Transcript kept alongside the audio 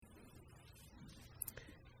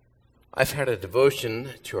I've had a devotion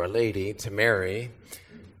to Our Lady, to Mary,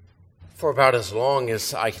 for about as long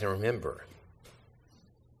as I can remember.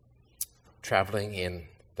 Traveling in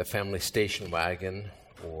the family station wagon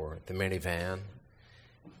or the minivan,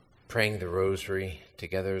 praying the rosary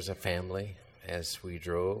together as a family as we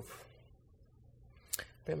drove. I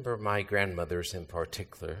remember my grandmothers in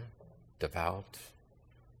particular, devout,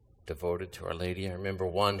 devoted to Our Lady. I remember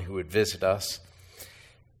one who would visit us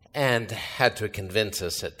and had to convince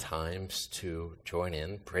us at times to join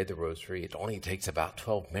in, pray the rosary. It only takes about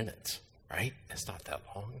 12 minutes, right? It's not that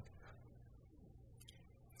long.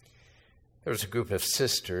 There was a group of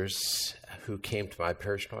sisters who came to my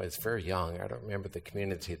parish when I was very young. I don't remember the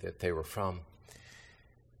community that they were from.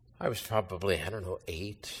 I was probably,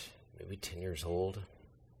 8, maybe 10 years old.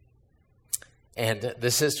 And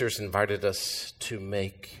the sisters invited us to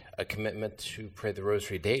make a commitment to pray the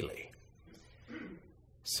rosary daily.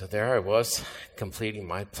 So there I was, completing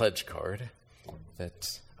my pledge card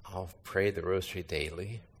that I'll pray the rosary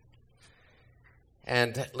daily.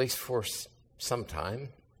 And at least for some time,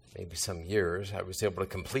 maybe some years, I was able to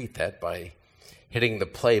complete that by hitting the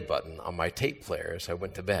play button on my tape player as I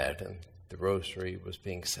went to bed, and the rosary was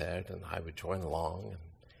being said, and I would join along and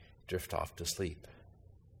drift off to sleep.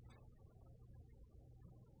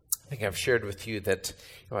 I think I've shared with you that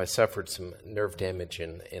I suffered some nerve damage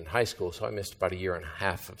in high school, so I missed about a year and a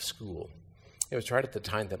half of school. It was right at the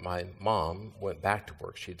time that my mom went back to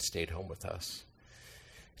work. She'd stayed home with us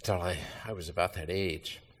until I was about that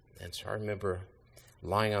age. And so I remember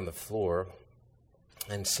lying on the floor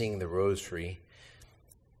and seeing the rosary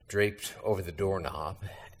draped over the doorknob,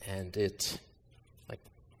 and it like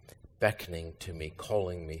beckoning to me,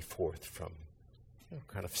 calling me forth from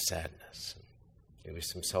kind of sadness, maybe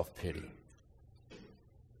some self-pity.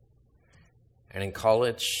 And in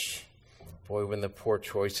college, boy, when the poor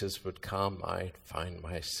choices would come, I'd find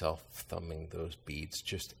myself thumbing those beads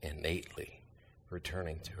just innately,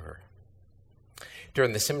 returning to her.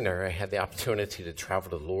 During the seminary, I had the opportunity to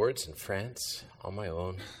travel to Lourdes in France on my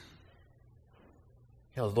own.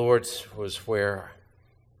 Lourdes was where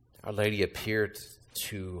Our Lady appeared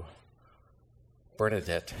to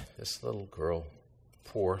Bernadette, this little girl,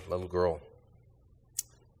 poor little girl.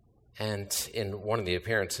 And in one of the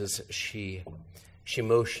appearances, she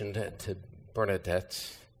motioned to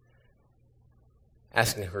Bernadette,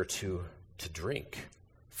 asking her to drink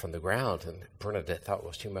from the ground. And Bernadette thought,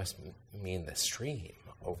 well, she must mean the stream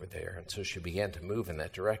over there. And so she began to move in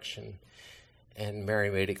that direction. And Mary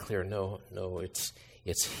made it clear, no,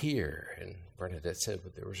 it's here. And Bernadette said,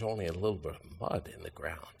 but there was only a little bit of mud in the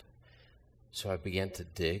ground. So I began to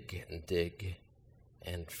dig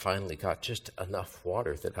and finally got just enough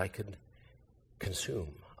water that I could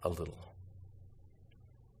consume a little.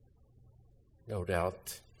 No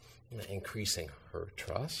doubt increasing her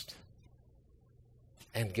trust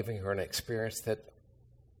and giving her an experience that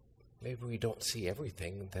maybe we don't see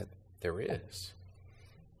everything that there is.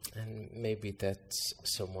 And maybe that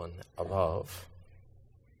someone above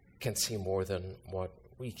can see more than what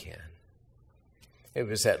we can. It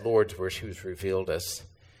was at Lourdes where she was revealed as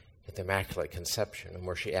the Immaculate Conception, and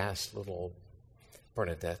where she asked little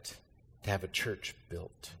Bernadette to have a church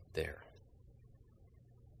built there.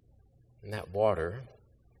 And that water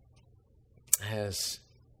has,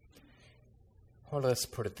 well, let's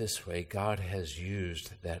put it this way, God has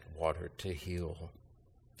used that water to heal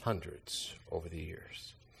hundreds over the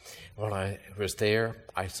years. When I was there,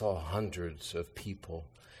 I saw hundreds of people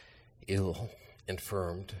ill,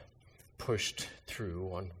 infirmed, pushed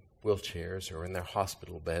through on wheelchairs or in their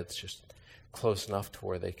hospital beds, just close enough to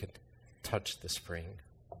where they could touch the spring,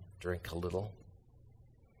 drink a little.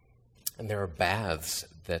 And there are baths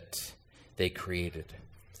that they created,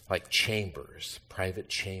 like chambers, private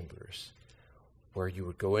chambers, where you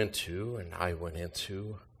would go into, and I went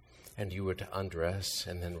into, and you would undress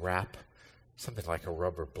and then wrap something like a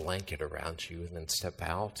rubber blanket around you and then step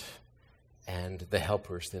out, and the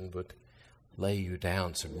helpers then would lay you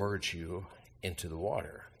down, submerge you into the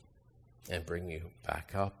water, and bring you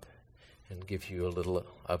back up and give you a little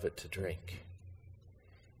of it to drink.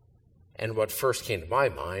 And what first came to my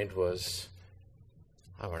mind was,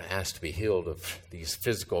 I want to ask to be healed of these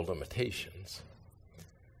physical limitations.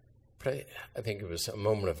 But I think it was a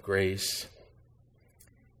moment of grace,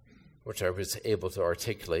 which I was able to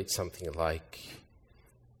articulate something like,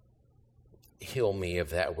 heal me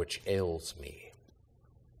of that which ails me.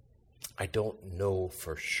 I don't know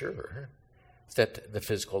for sure that the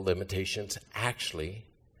physical limitations actually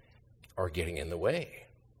are getting in the way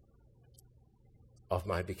of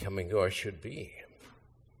my becoming who I should be.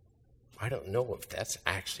 I don't know if that's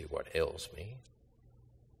actually what ails me.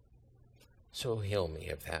 So heal me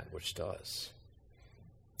of that which does.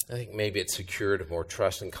 I think maybe it secured more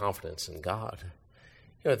trust and confidence in God,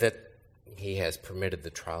 that he has permitted the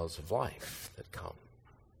trials of life that come.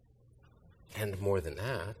 And more than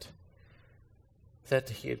that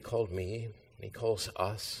he had called me, and he calls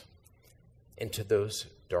us into those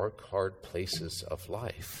dark, hard places of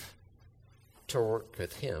life to work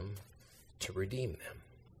with him to redeem them,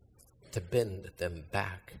 to bend them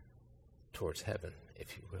back towards heaven,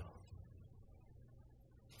 if you will.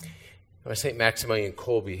 St. Maximilian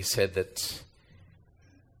Kolbe said that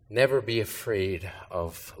never be afraid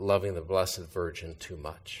of loving the Blessed Virgin too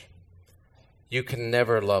much. You can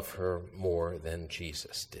never love her more than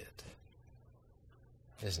Jesus did.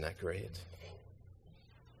 Isn't that great?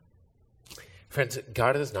 Friends,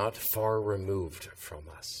 God is not far removed from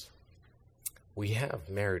us. We have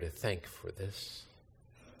Mary to thank for this.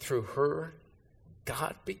 Through her,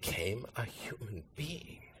 God became a human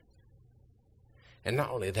being. And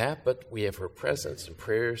not only that, but we have her presence and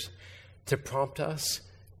prayers to prompt us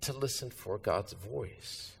to listen for God's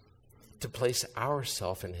voice, to place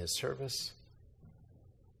ourselves in his service,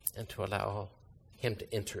 and to allow him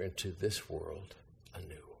to enter into this world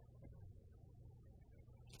anew.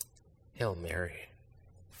 Hail Mary,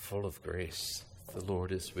 full of grace, the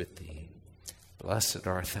Lord is with thee. Blessed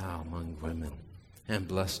art thou among women, and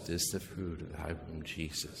blessed is the fruit of thy womb,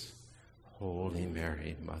 Jesus. Holy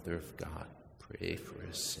Mary, Mother of God, pray for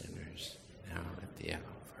us sinners, now and at the hour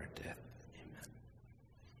of our death.